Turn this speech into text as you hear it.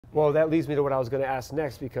Well, that leads me to what I was going to ask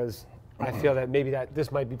next, because I feel that maybe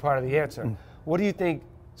this might be part of the answer. What do you think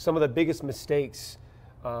some of the biggest mistakes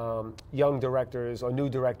young directors or new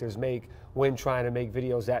directors make when trying to make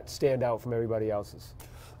videos that stand out from everybody else's?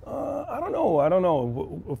 I don't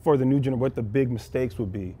know for the new generation what the big mistakes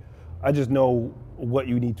would be. I just know what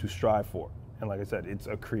you need to strive for. And like I said, it's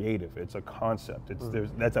a creative, it's a concept,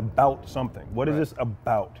 that's about something. What is this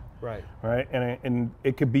about? Right. Right? And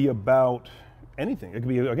it could be about anything. It could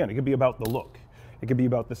be, again, it could be about the look. It could be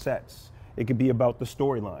about the sets. It could be about the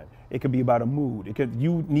storyline. It could be about a mood.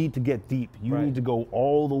 You need to get deep. You need to go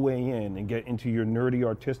all the way in and get into your nerdy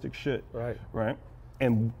artistic shit. Right. Right?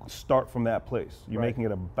 And start from that place. You're making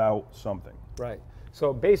it about something. Right.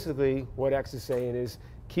 So basically what X is saying is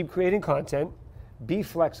keep creating content, be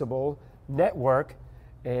flexible, network,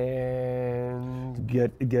 and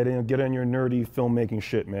get in your nerdy filmmaking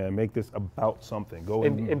shit, man. Make this about something. Go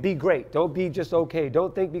and be great. Don't be just okay.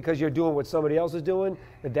 Don't think because you're doing what somebody else is doing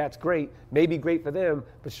that's great. Maybe great for them,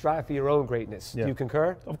 but strive for your own greatness. Do you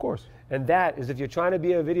concur? Of course. And that is, if you're trying to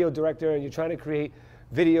be a video director and you're trying to create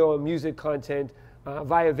video and music content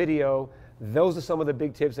via video, those are some of the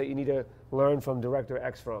big tips that you need to learn from Director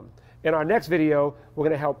X from. In our next video, we're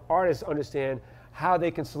going to help artists understand how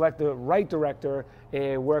they can select the right director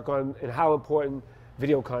and work on and how important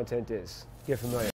video content is. Get familiar.